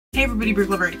Hey everybody,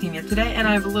 BrickLink here today, and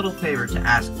I have a little favor to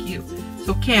ask you.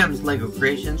 So Cam's Lego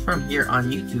Creations from here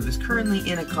on YouTube is currently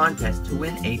in a contest to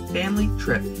win a family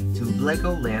trip to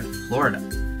Legoland, Florida.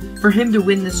 For him to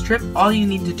win this trip, all you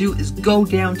need to do is go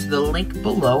down to the link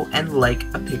below and like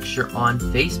a picture on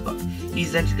Facebook.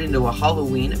 He's entered into a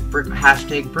Halloween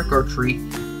hashtag brick or treat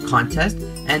contest,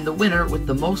 and the winner with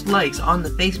the most likes on the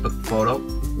Facebook photo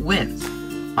wins.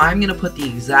 I'm going to put the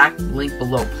exact link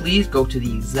below. Please go to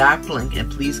the exact link and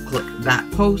please click that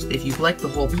post. If you've liked the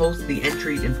whole post, the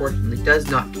entry unfortunately does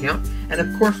not count. And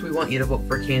of course we want you to vote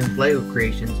for Cam's Lego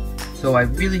Creations. So I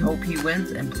really hope he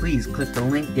wins, and please click the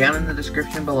link down in the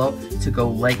description below to go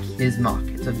like his mock.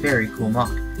 It's a very cool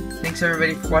mock. Thanks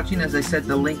everybody for watching. As I said,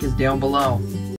 the link is down below.